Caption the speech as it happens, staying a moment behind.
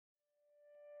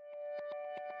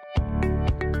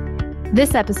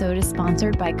This episode is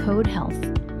sponsored by Code Health.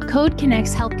 Code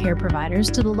connects healthcare providers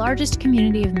to the largest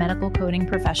community of medical coding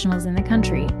professionals in the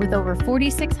country, with over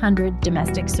 4,600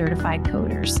 domestic certified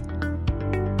coders.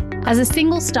 As a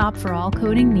single stop for all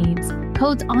coding needs,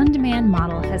 Code's on-demand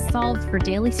model has solved for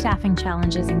daily staffing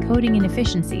challenges and coding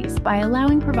inefficiencies by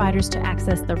allowing providers to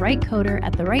access the right coder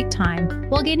at the right time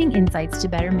while gaining insights to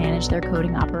better manage their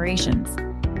coding operations.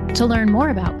 To learn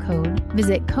more about Code,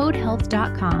 visit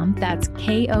codehealth.com, that's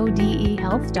KODE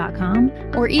health.com,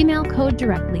 or email Code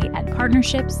directly at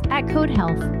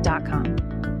partnerships@codehealth.com.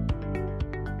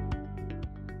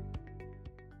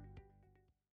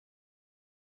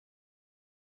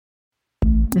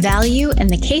 Value and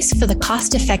the case for the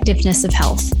cost effectiveness of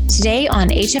health. Today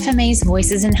on HFMA's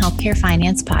Voices in Healthcare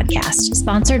Finance podcast,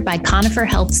 sponsored by Conifer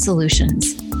Health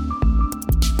Solutions.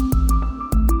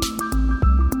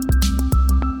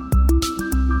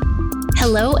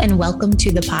 Hello and welcome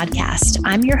to the podcast.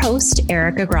 I'm your host,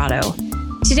 Erica Grotto.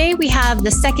 Today we have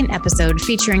the second episode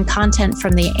featuring content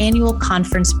from the annual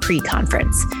conference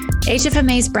pre-conference.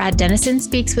 HFMA's Brad Dennison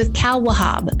speaks with Cal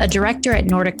Wahab, a director at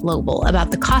Nordic Global, about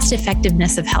the cost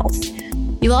effectiveness of health.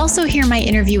 You'll also hear my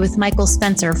interview with Michael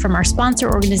Spencer from our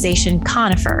sponsor organization,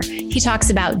 Conifer. He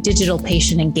talks about digital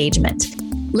patient engagement.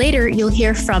 Later, you'll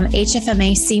hear from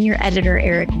HFMA Senior Editor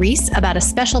Eric Reese about a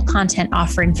special content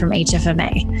offering from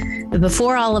HFMA. But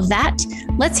before all of that,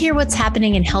 let's hear what's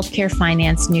happening in healthcare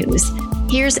finance news.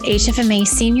 Here's HFMA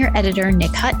Senior Editor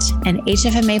Nick Hutt and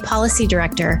HFMA Policy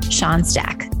Director Sean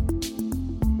Stack.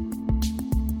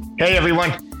 Hey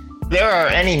everyone. There are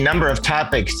any number of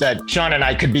topics that Sean and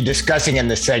I could be discussing in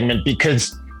this segment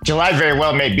because July very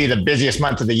well may be the busiest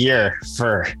month of the year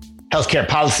for healthcare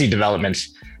policy developments.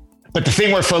 But the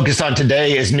thing we're focused on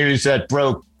today is news that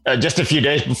broke just a few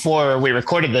days before we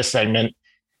recorded this segment,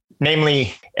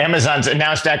 namely Amazon's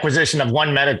announced acquisition of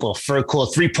One Medical for a cool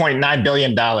 $3.9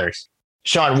 billion.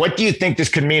 Sean, what do you think this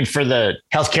could mean for the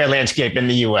healthcare landscape in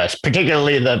the U.S.,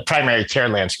 particularly the primary care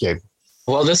landscape?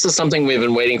 Well, this is something we've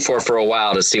been waiting for a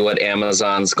while to see what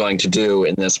Amazon's going to do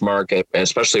in this market,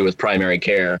 especially with primary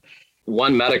care.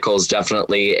 One Medical is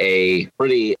definitely a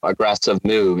pretty aggressive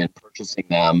move in purchasing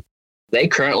them. They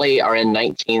currently are in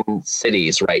 19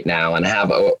 cities right now and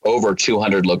have over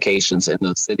 200 locations in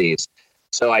those cities.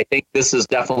 So I think this is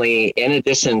definitely, in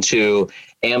addition to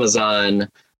Amazon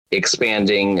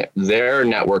expanding their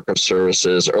network of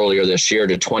services earlier this year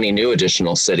to 20 new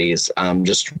additional cities,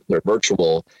 just their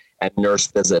virtual and nurse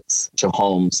visits to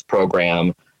homes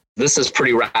program. This is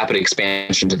pretty rapid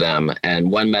expansion to them.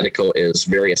 And One Medical is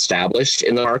very established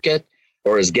in the market,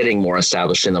 or is getting more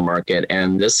established in the market.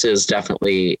 And this is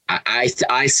definitely, I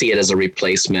see it as a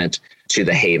replacement to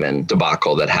the Haven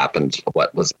debacle that happened,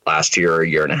 what was last year or a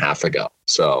year and a half ago.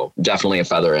 So definitely a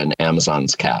feather in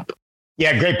Amazon's cap.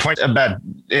 Yeah, great point about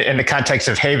in the context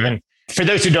of Haven. For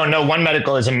those who don't know, One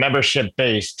Medical is a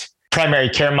membership-based primary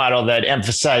care model that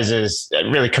emphasizes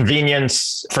really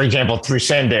convenience, for example, through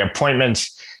same-day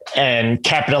appointments, and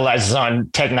capitalizes on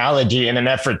technology in an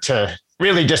effort to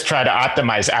really just try to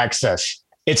optimize access.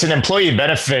 It's an employee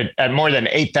benefit at more than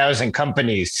 8,000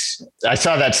 companies. I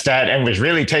saw that stat and was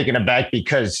really taken aback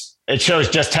because it shows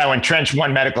just how entrenched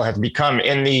One Medical has become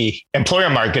in the employer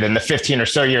market in the 15 or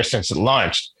so years since it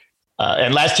launched.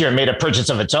 And last year it made a purchase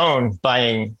of its own,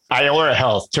 buying Iora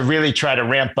Health to really try to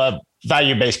ramp up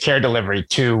value-based care delivery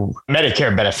to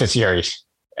Medicare beneficiaries.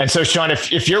 And so, Sean,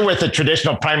 if you're with a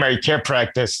traditional primary care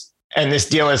practice and this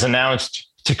deal is announced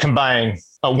to combine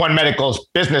One Medical's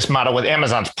business model with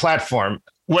Amazon's platform,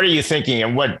 what are you thinking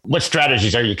and what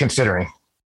strategies are you considering?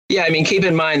 Yeah, I mean, keep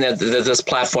in mind that this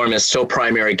platform is still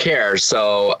primary care.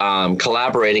 So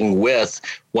collaborating with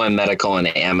One Medical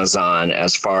and Amazon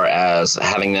as far as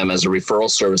having them as referral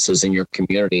services in your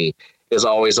community is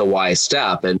always a wise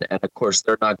step. And of course,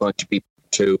 they're not going to be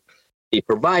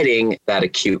providing that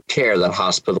acute care that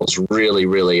hospitals really,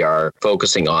 really are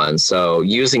focusing on. So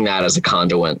using that as a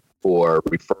conduit for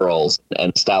referrals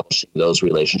and establishing those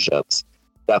relationships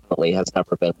definitely has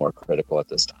never been more critical at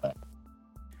this time.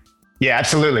 Yeah,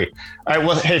 absolutely. All right.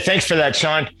 Well, hey, thanks for that,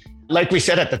 Sean. Like we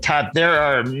said at the top, there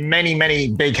are many, many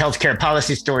big healthcare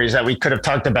policy stories that we could have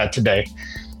talked about today.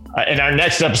 In our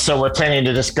next episode, we're planning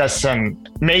to discuss some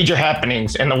major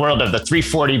happenings in the world of the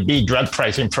 340B drug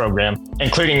pricing program,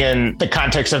 including in the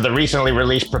context of the recently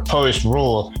released proposed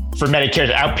rule for Medicare's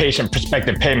outpatient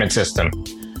prospective payment system.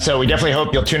 So we definitely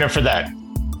hope you'll tune in for that.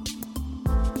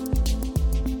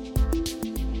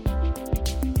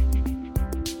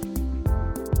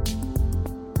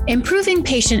 Improving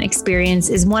patient experience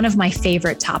is one of my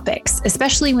favorite topics,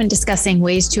 especially when discussing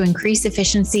ways to increase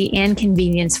efficiency and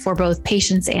convenience for both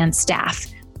patients and staff.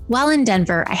 While in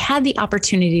Denver, I had the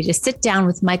opportunity to sit down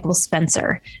with Michael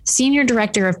Spencer, Senior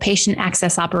Director of Patient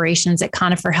Access Operations at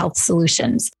Conifer Health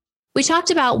Solutions. We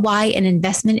talked about why an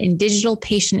investment in digital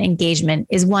patient engagement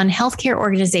is one healthcare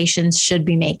organizations should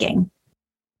be making.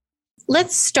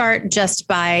 Let's start just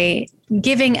by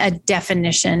giving a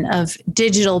definition of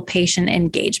digital patient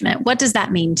engagement. What does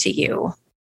that mean to you?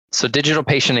 So digital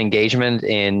patient engagement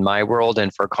in my world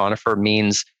and for Conifer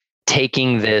means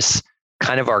taking this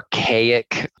kind of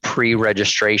archaic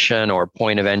pre-registration or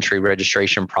point of entry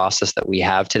registration process that we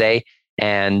have today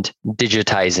and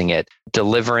digitizing it,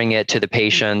 delivering it to the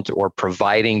patient or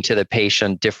providing to the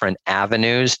patient different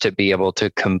avenues to be able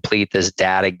to complete this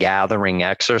data gathering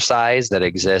exercise that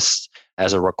exists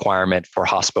as a requirement for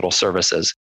hospital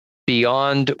services.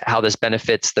 Beyond how this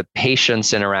benefits the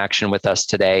patient's interaction with us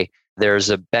today, there's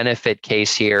a benefit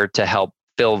case here to help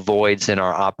fill voids in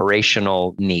our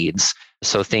operational needs.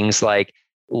 So things like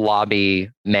lobby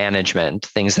management,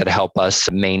 things that help us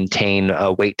maintain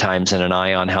wait times and an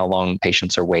eye on how long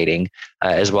patients are waiting,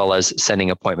 as well as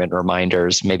sending appointment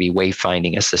reminders, maybe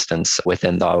wayfinding assistance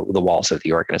within the walls of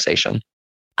the organization.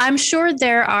 I'm sure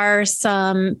there are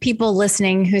some people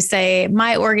listening who say,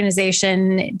 my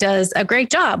organization does a great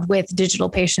job with digital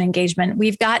patient engagement.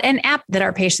 We've got an app that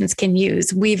our patients can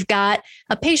use. We've got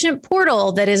a patient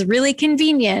portal that is really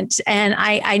convenient. And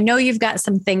I know you've got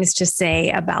some things to say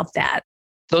about that.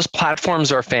 Those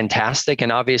platforms are fantastic.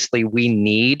 And obviously we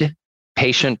need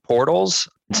patient portals.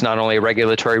 It's not only a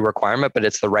regulatory requirement, but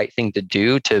it's the right thing to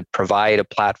do to provide a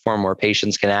platform where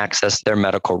patients can access their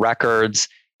medical records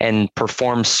and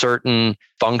perform certain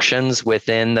functions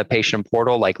within the patient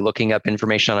portal, like looking up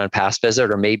information on a past visit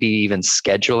or maybe even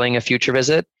scheduling a future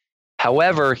visit.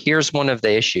 However, here's one of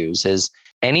the issues is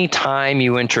anytime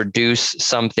you introduce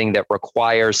something that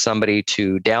requires somebody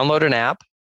to download an app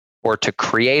or to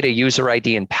create a user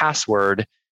ID and password,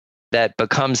 that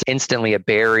becomes instantly a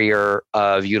barrier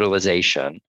of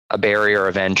utilization, a barrier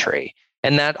of entry.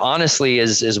 And that honestly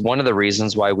is one of the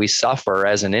reasons why we suffer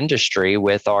as an industry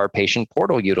with our patient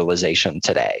portal utilization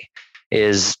today,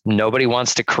 is nobody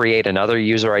wants to create another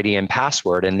user ID and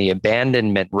password. And the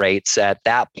abandonment rates at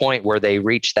that point where they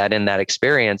reach that in that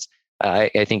experience,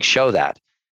 I think show that.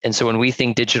 And so when we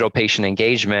think digital patient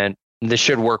engagement, this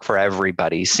should work for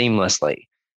everybody seamlessly.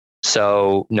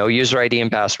 So no user ID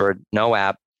and password, no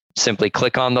app, simply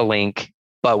click on the link.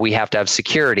 But we have to have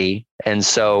security. And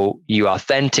so you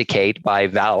authenticate by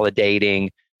validating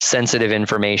sensitive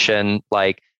information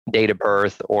like date of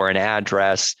birth or an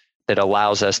address that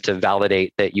allows us to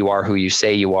validate that you are who you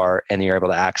say you are, and you're able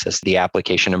to access the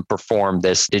application and perform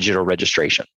this digital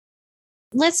registration.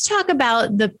 Let's talk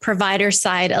about the provider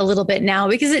side a little bit now,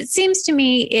 because it seems to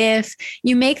me if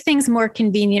you make things more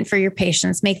convenient for your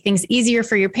patients, make things easier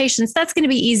for your patients, that's going to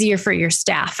be easier for your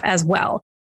staff as well.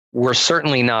 We're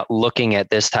certainly not looking at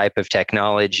this type of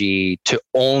technology to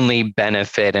only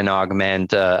benefit and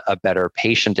augment a better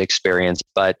patient experience,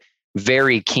 but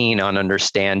very keen on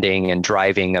understanding and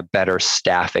driving a better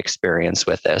staff experience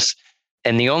with this.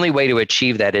 And the only way to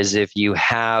achieve that is if you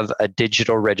have a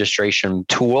digital registration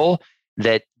tool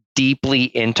that deeply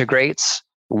integrates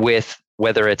with,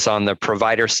 whether it's on the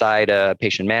provider side, a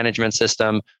patient management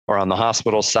system, or on the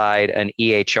hospital side, an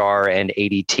EHR and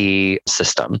ADT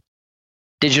system.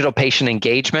 Digital patient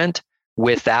engagement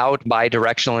without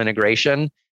bidirectional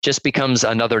integration just becomes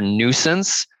another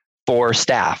nuisance for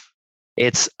staff.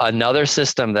 It's another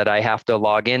system that I have to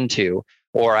log into,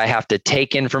 or I have to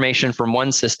take information from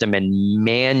one system and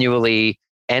manually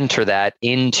enter that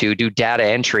do data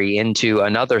entry into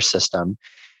another system.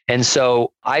 And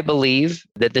so I believe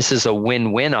that this is a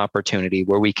win-win opportunity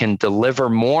where we can deliver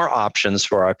more options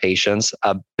for our patients,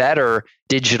 a better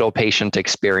digital patient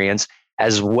experience,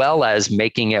 as well as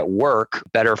making it work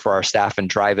better for our staff and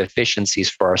drive efficiencies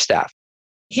for our staff.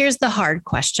 Here's the hard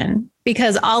question,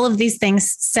 because all of these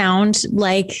things sound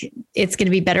like it's going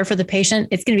to be better for the patient,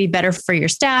 it's going to be better for your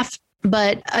staff,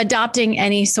 but adopting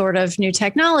any sort of new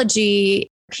technology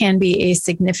can be a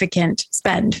significant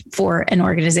spend for an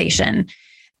organization.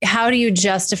 How do you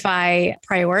justify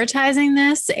prioritizing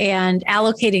this and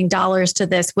allocating dollars to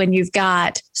this when you've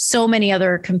got so many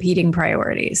other competing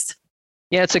priorities?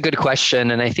 Yeah, it's a good question.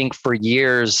 And I think for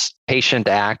years, patient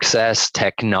access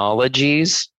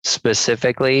technologies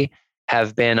specifically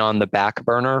have been on the back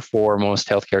burner for most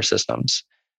healthcare systems,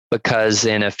 because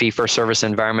in a fee-for-service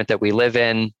environment that we live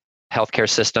in, healthcare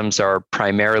systems are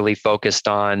primarily focused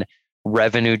on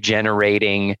revenue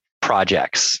generating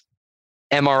projects,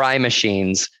 MRI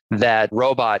machines, that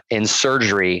robot in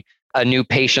surgery, a new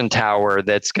patient tower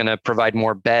that's going to provide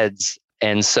more beds.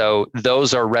 And so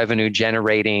those are revenue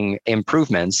generating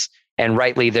improvements. And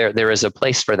rightly, there is a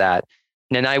place for that.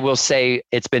 And I will say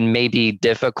it's been maybe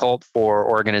difficult for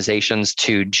organizations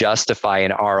to justify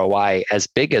an ROI as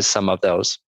big as some of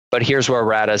those. But here's where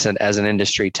we're at as an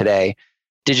industry today.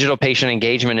 Digital patient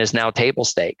engagement is now table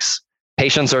stakes.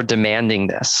 Patients are demanding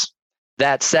this.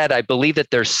 That said, I believe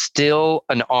that there's still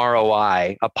an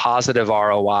ROI, a positive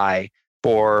ROI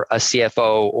for a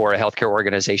CFO or a healthcare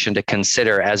organization to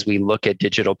consider as we look at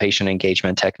digital patient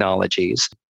engagement technologies.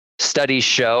 Studies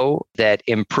show that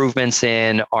improvements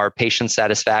in our patient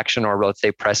satisfaction, or let's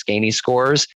say Press Ganey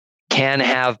scores, can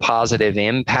have positive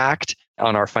impact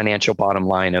on our financial bottom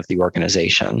line of the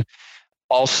organization.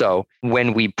 Also,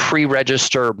 when we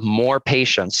pre-register more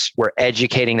patients, we're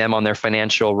educating them on their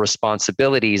financial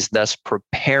responsibilities, thus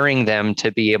preparing them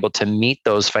to be able to meet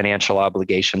those financial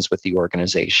obligations with the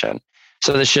organization.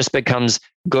 So this just becomes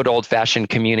good old-fashioned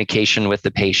communication with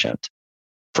the patient.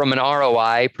 From an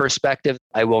ROI perspective,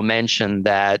 I will mention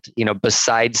that,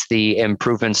 besides the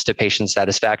improvements to patient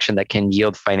satisfaction that can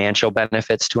yield financial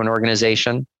benefits to an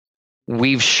organization,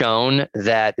 we've shown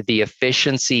that the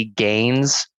efficiency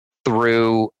gains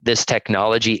through this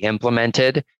technology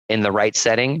implemented in the right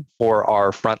setting for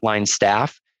our frontline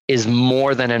staff is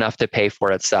more than enough to pay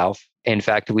for itself. In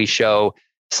fact, we show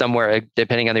somewhere,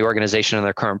 depending on the organization and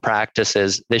their current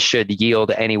practices, this should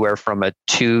yield anywhere from a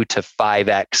 2 to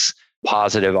 5x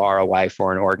positive ROI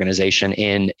for an organization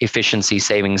in efficiency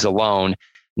savings alone,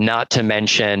 not to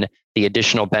mention the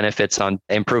additional benefits on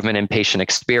improvement in patient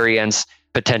experience,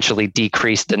 potentially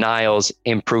decreased denials,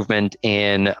 improvement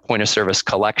in point of service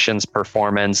collections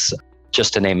performance,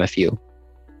 just to name a few.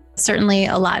 Certainly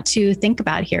a lot to think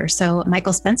about here. So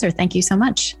Michael Spencer, thank you so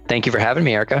much. Thank you for having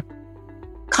me, Erica.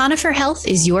 Conifer Health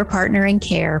is your partner in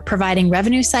care, providing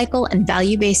revenue cycle and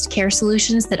value-based care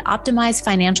solutions that optimize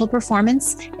financial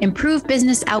performance, improve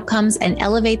business outcomes, and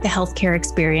elevate the healthcare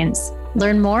experience.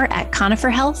 Learn more at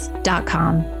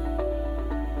coniferhealth.com.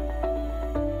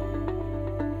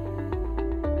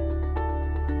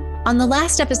 On the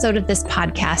last episode of this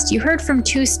podcast, you heard from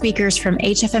two speakers from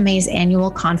HFMA's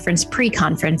annual conference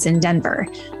pre-conference in Denver.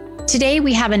 Today,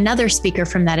 we have another speaker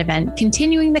from that event,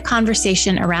 continuing the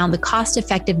conversation around the cost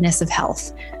effectiveness of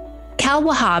health. Cal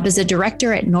Wahab is a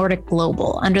director at Nordic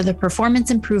Global under the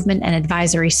Performance Improvement and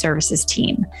Advisory Services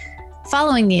team.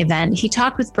 Following the event, he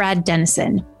talked with Brad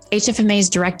Dennison, HFMA's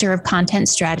Director of Content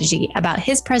Strategy, about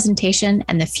his presentation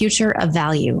and the future of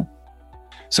value.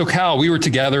 So Cal, we were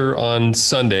together on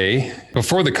Sunday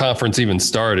before the conference even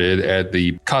started at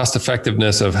the Cost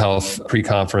Effectiveness of Health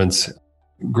pre-conference.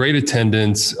 Great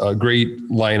attendance, a great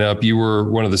lineup. You were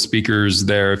one of the speakers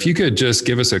there. If you could just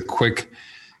give us a quick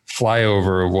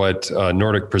flyover of what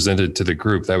Nordic presented to the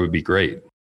group, that would be great.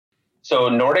 So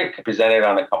Nordic presented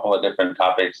on a couple of different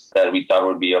topics that we thought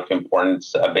would be of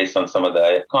importance based on some of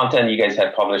the content you guys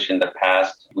had published in the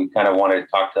past. We kind of wanted to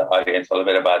talk to the audience a little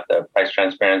bit about the price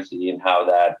transparency and how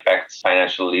that affects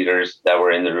financial leaders that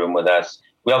were in the room with us.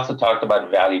 We also talked about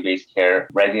value-based care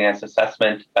readiness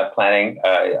assessment planning,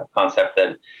 a concept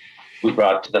that we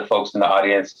brought to the folks in the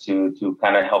audience to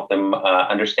kind of help them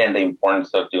understand the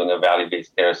importance of doing a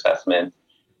value-based care assessment.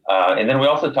 And then we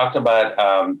also talked about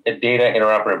data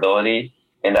interoperability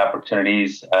and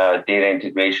opportunities, data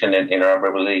integration and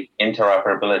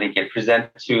interoperability get presented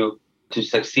to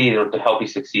succeed or to help you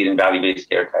succeed in value-based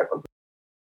care type of.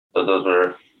 So those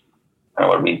were kind of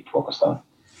what we focused on.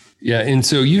 Yeah. And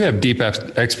so you have deep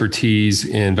expertise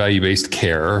in value-based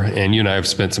care, and you and I have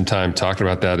spent some time talking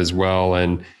about that as well.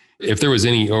 And if there was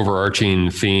any overarching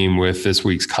theme with this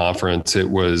week's conference, it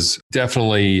was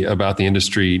definitely about the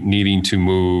industry needing to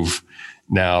move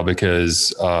now, because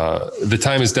the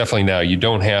time is definitely now. You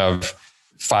don't have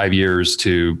 5 years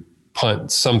to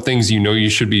punt some things you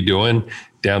should be doing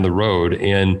down the road.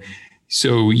 And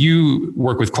so you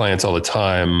work with clients all the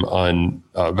time on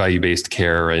value-based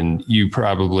care, and you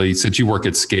probably, since you work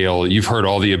at scale, you've heard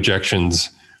all the objections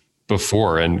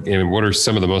before. And what are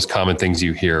some of the most common things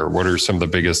you hear? What are some of the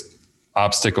biggest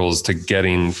obstacles to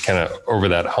getting kind of over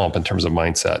that hump in terms of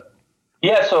mindset?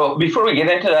 Yeah, so before we get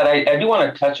into that, I do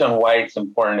want to touch on why it's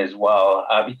important as well,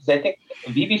 because I think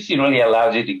VBC really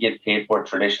allows you to get paid for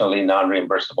traditionally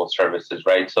non-reimbursable services,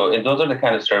 right? So and those are the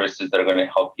kind of services that are going to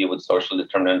help you with social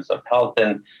determinants of health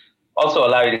and also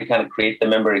allow you to kind of create the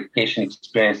member-patient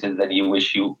experiences that you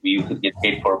wish you could get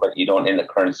paid for, but you don't in the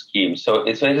current scheme. So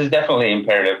it is definitely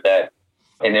imperative that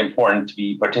and important to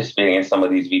be participating in some of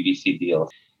these VBC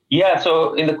deals. Yeah,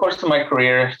 so in the course of my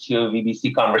career to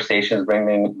VBC conversations,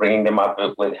 bringing them up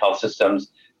with health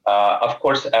systems, of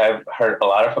course, I've heard a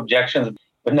lot of objections,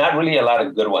 but not really a lot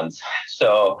of good ones.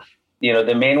 So,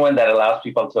 the main one that allows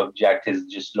people to object is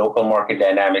just local market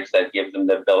dynamics that give them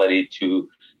the ability to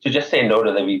to just say no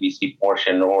to the VBC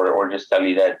portion, or just tell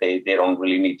you that they don't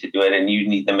really need to do it and you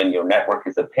need them in your network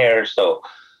as a pair. So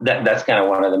that's kind of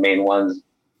one of the main ones.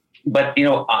 But,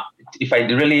 if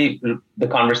the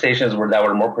conversations that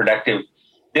were more productive,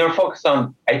 they were focused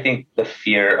on, I think, the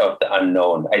fear of the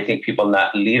unknown. I think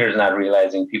leaders not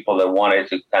realizing, people that wanted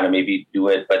to kind of maybe do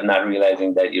it, but not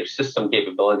realizing that your system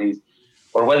capabilities,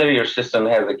 or whether your system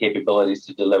has the capabilities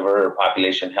to deliver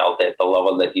population health at the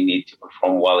level that you need to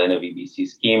perform well in a VBC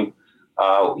scheme,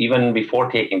 even before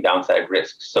taking downside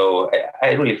risks. So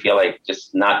I really feel like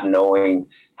just not knowing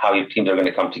how your teams are going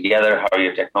to come together, how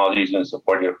your technology is going to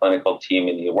support your clinical team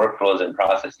and your workflows and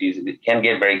processes, it can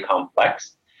get very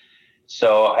complex.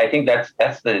 So I think that's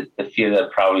the fear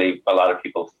that probably a lot of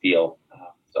people feel.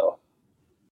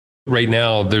 Right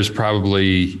now, there's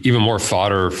probably even more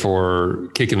fodder for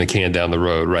kicking the can down the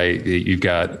road, right? You've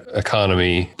got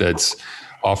economy that's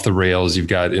off the rails. You've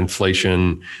got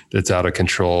inflation that's out of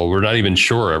control. We're not even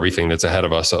sure everything that's ahead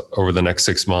of us over the next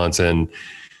 6 months. And,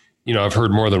 I've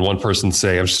heard more than one person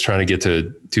say, I'm just trying to get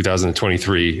to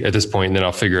 2023 at this point, and then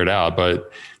I'll figure it out. But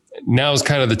now is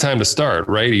kind of the time to start,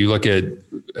 right? You look at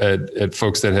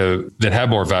folks that have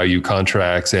more value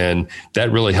contracts, and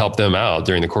that really helped them out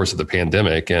during the course of the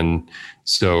pandemic. And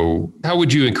so how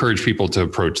would you encourage people to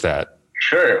approach that?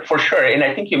 Sure, for sure. And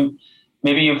I think you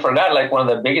forgot, like, one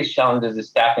of the biggest challenges is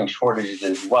staffing shortages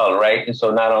as well, right? And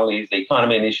so not only is the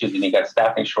economy an issue, then you got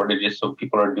staffing shortages. So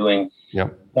people are doing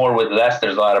more with less.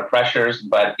 There's a lot of pressures.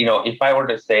 But, if I were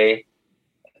to say,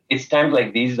 it's times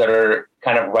like these that are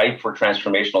kind of ripe for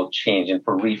transformational change and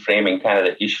for reframing kind of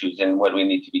the issues and what we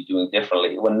need to be doing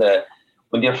differently. When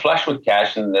you're flush with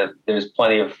cash and there's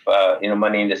plenty of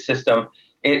money in the system,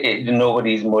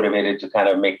 nobody's motivated to kind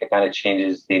of make the kind of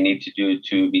changes they need to do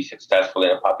to be successful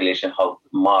in a population health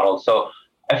model. So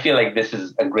I feel like this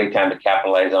is a great time to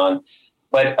capitalize on.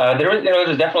 But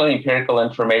there's definitely empirical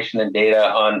information and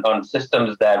data on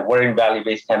systems that were in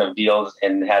value-based kind of deals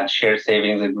and had shared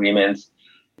savings agreements.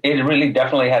 It really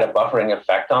definitely had a buffering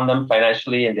effect on them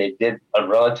financially, and they did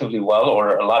relatively well,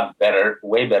 or a lot better,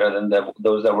 way better than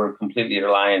those that were completely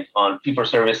reliant on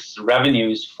fee-for-service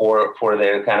revenues for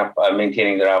their kind of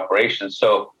maintaining their operations.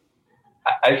 So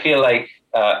I feel like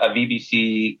a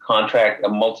VBC contract, a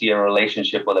multi-year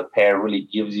relationship with a payer, really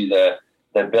gives you the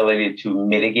ability to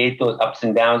mitigate those ups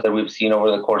and downs that we've seen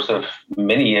over the course of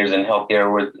many years in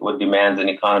healthcare, with demands and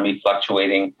economy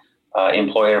fluctuating.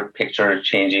 Employer picture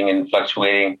changing and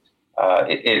fluctuating.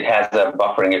 It has a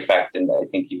buffering effect, and I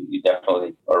think you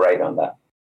definitely are right on that.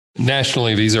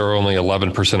 Nationally, these are only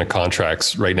 11% of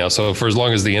contracts right now. So for as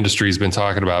long as the industry's been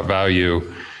talking about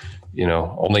value,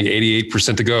 only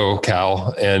 88% to go,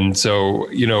 Cal. And so,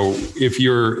 if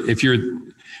you're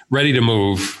ready to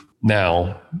move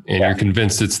now and you're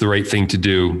convinced it's the right thing to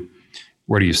do,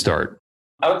 where do you start?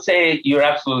 I would say you're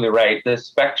absolutely right. The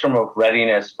spectrum of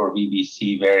readiness for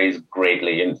VBC varies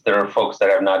greatly. And there are folks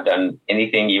that have not done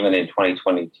anything even in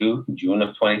 2022, June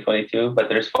of 2022. But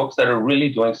there's folks that are really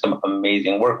doing some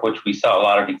amazing work, which we saw a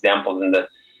lot of examples in the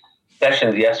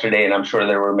sessions yesterday. And I'm sure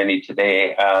there were many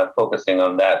today focusing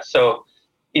on that. So,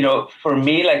 for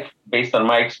me, like, based on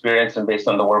my experience and based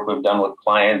on the work we've done with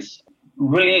clients,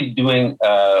 really doing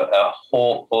a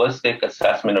whole holistic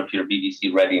assessment of your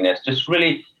VBC readiness, just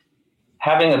really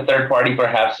having a third party,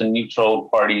 perhaps a neutral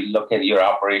party, look at your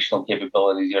operational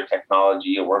capabilities, your technology,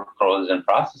 your workflows and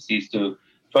processes to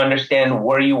understand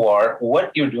where you are,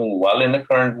 what you're doing well in the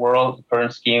current world, the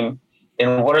current scheme,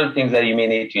 and what are the things that you may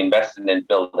need to invest in and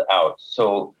build out.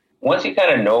 So once you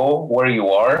kind of know where you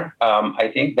are, I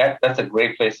think that's a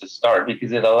great place to start,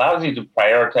 because it allows you to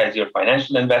prioritize your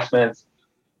financial investments.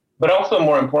 But also,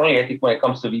 more importantly, I think when it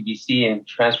comes to VBC and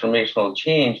transformational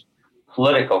change,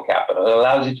 political capital. It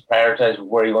allows you to prioritize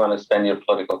where you want to spend your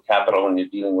political capital when you're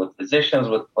dealing with physicians,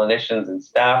 with clinicians and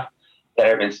staff that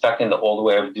have been stuck in the old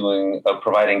way of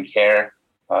providing care.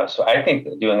 So I think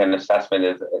that doing an assessment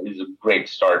is a great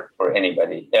start for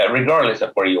anybody, regardless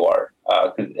of where you are,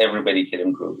 because everybody can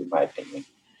improve, in my opinion.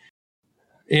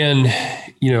 And,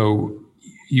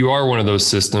 you are one of those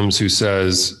systems who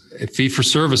says fee for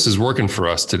service is working for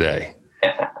us today.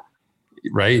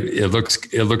 Right? It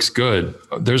looks good.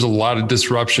 There's a lot of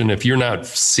disruption. If you're not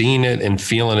seeing it and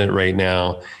feeling it right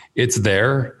now, it's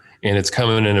there and it's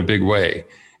coming in a big way.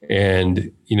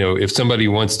 And, if somebody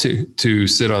wants to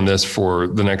sit on this for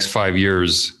the next 5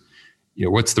 years,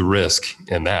 what's the risk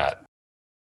in that?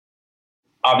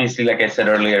 Obviously, like I said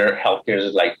earlier, healthcare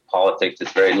is like politics.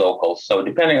 It's very local. So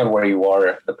depending on where you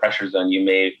are, the pressures on you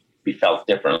may be felt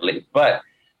differently. But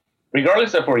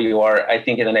regardless of where you are, I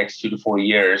think in the next 2 to 4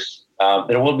 years,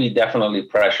 there will be definitely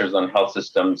pressures on health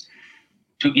systems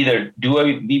to either do a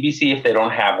VBC if they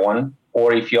don't have one,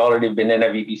 or if you already been in a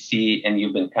VBC and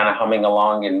you've been kind of humming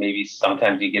along and maybe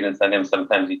sometimes you get incentives,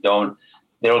 sometimes you don't,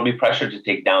 there will be pressure to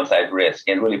take downside risk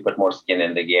and really put more skin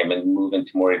in the game and move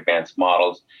into more advanced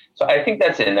models. So I think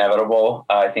that's inevitable.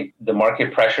 I think the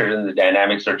market pressures and the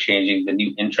dynamics are changing. The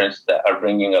new entrants that are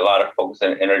bringing a lot of focus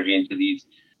and energy into these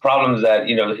problems that,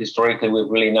 historically we've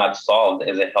really not solved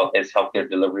as healthcare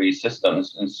delivery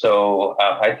systems. And so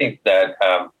I think that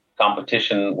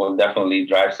competition will definitely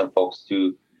drive some folks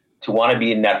to want to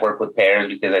be in network with payers,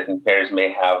 because I think payers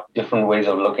may have different ways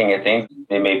of looking at things.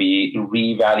 They may be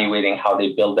reevaluating how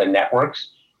they build their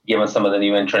networks, given some of the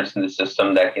new entrants in the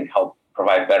system that can help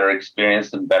provide better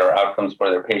experience and better outcomes for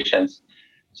their patients.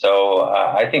 So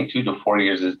I think 2 to 4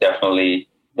 years is definitely,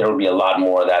 there will be a lot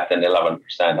more of that than 11%.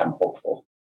 I'm hopeful.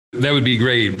 That would be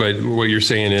great. But what you're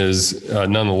saying is,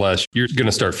 nonetheless, you're going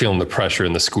to start feeling the pressure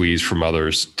and the squeeze from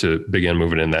others to begin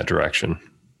moving in that direction.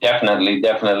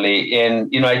 Definitely.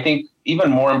 And, I think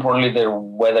even more importantly,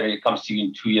 whether it comes to you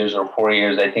in 2 years or 4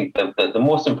 years, I think the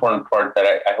most important part that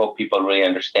I hope people really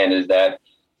understand is that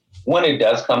when it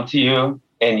does come to you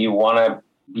and you want to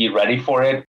be ready for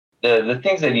it, the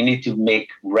things that you need to make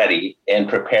ready and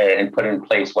prepare and put in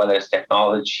place, whether it's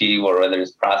technology or whether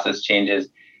it's process changes,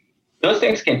 those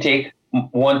things can take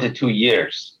 1 to 2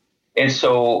 years. And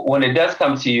so when it does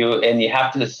come to you and you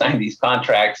have to sign these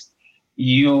contracts,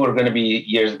 you are going to be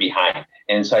years behind.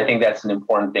 And so I think that's an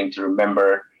important thing to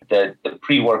remember, that the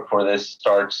pre-work for this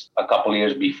starts a couple of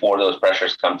years before those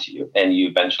pressures come to you, and you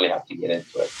eventually have to get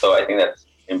into it. So I think that's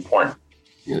important.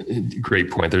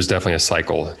 Great point. There's definitely a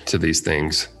cycle to these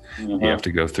things you have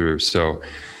to go through. So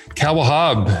Cal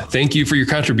Wahab, thank you for your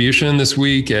contribution this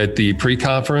week at the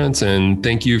pre-conference, and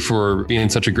thank you for being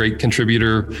such a great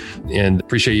contributor, and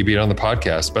appreciate you being on the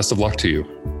podcast. Best of luck to you.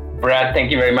 Brad, thank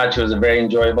you very much. It was a very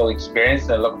enjoyable experience,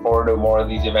 and I look forward to more of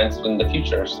these events in the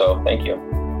future. So thank you.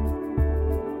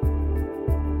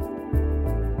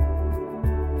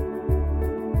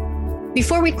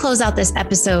 Before we close out this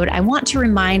episode, I want to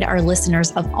remind our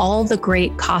listeners of all the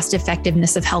great cost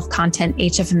effectiveness of health content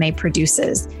HFMA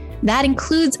produces. That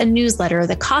includes a newsletter,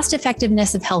 the Cost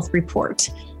Effectiveness of Health Report.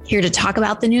 Here to talk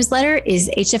about the newsletter is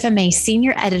HFMA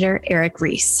Senior Editor Eric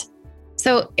Reese.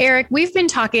 So Eric, we've been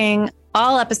talking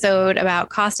all episode about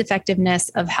cost effectiveness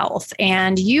of health,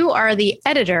 and you are the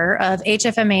editor of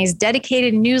HFMA's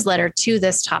dedicated newsletter to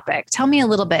this topic. Tell me a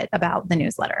little bit about the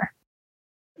newsletter.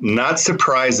 Not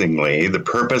surprisingly, the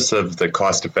purpose of the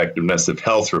Cost Effectiveness of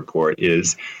Health Report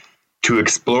is to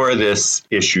explore this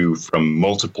issue from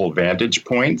multiple vantage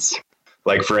points.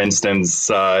 Like, for instance,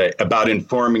 about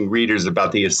informing readers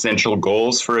about the essential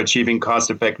goals for achieving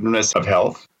cost effectiveness of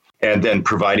health, and then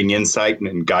providing insight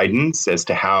and guidance as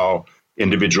to how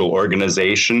individual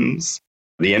organizations,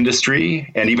 the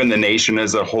industry, and even the nation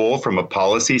as a whole, from a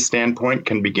policy standpoint,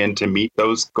 can begin to meet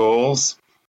those goals.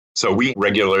 So we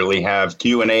regularly have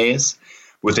Q&As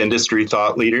with industry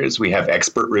thought leaders. We have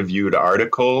expert-reviewed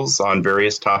articles on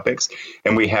various topics,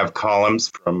 and we have columns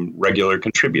from regular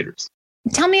contributors.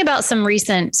 Tell me about some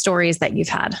recent stories that you've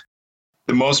had.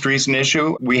 The most recent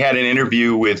issue, we had an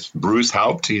interview with Bruce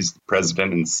Haupt. He's the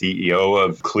president and CEO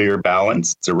of Clear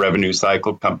Balance. It's a revenue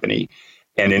cycle company.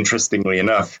 And interestingly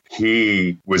enough,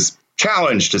 he was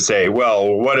challenged to say,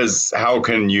 well, how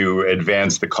can you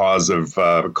advance the cause of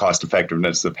cost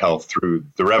effectiveness of health through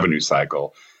the revenue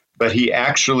cycle? But he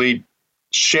actually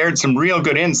shared some real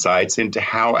good insights into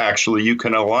how actually you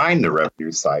can align the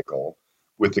revenue cycle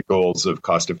with the goals of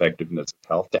cost effectiveness of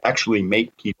health to actually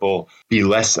make people be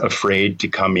less afraid to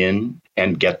come in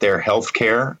and get their health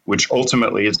care, which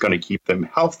ultimately is going to keep them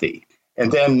healthy.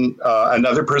 And then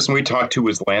another person we talked to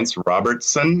was Lance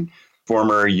Robertson,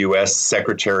 former U.S.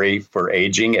 Secretary for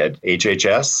Aging at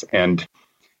HHS. And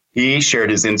he shared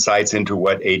his insights into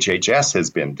what HHS has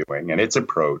been doing and its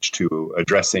approach to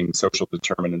addressing social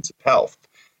determinants of health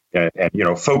and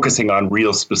focusing on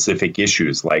real specific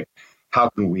issues like how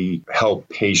can we help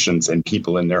patients and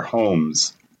people in their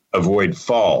homes avoid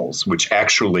falls, which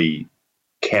actually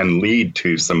can lead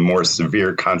to some more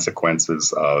severe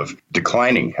consequences of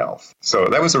declining health. So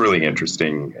that was a really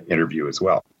interesting interview as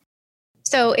well.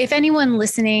 So if anyone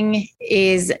listening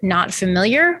is not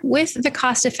familiar with the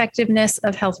Cost Effectiveness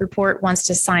of Health Report, wants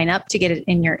to sign up to get it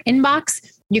in your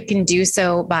inbox, you can do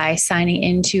so by signing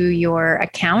into your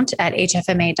account at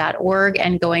hfma.org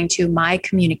and going to My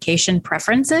Communication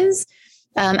Preferences.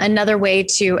 Another way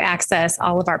to access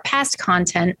all of our past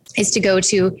content is to go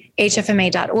to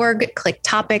hfma.org, click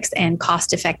topics and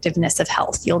cost effectiveness of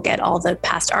health. You'll get all the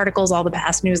past articles, all the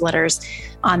past newsletters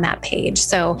on that page.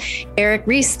 So Eric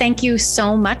Reese, thank you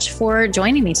so much for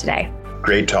joining me today.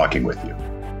 Great talking with you.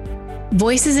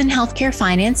 Voices in Healthcare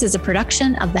Finance is a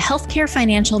production of the Healthcare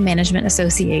Financial Management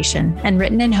Association and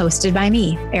written and hosted by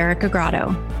me, Erica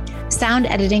Grotto. Sound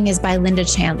editing is by Linda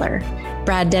Chandler.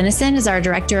 Brad Dennison is our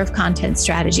Director of Content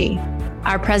Strategy.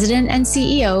 Our President and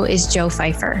CEO is Joe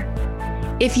Pfeiffer.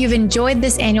 If you've enjoyed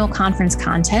this annual conference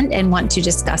content and want to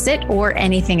discuss it or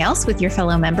anything else with your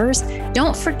fellow members,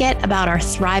 don't forget about our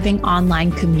thriving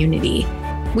online community.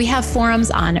 We have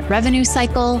forums on revenue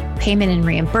cycle, payment and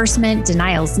reimbursement,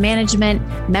 denials management,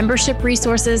 membership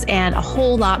resources, and a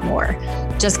whole lot more.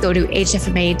 Just go to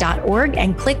hfma.org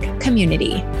and click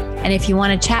community. And if you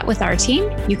want to chat with our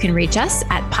team, you can reach us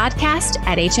at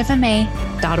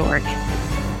podcast@hfma.org.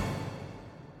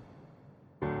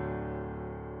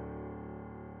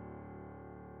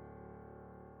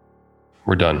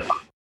 We're done.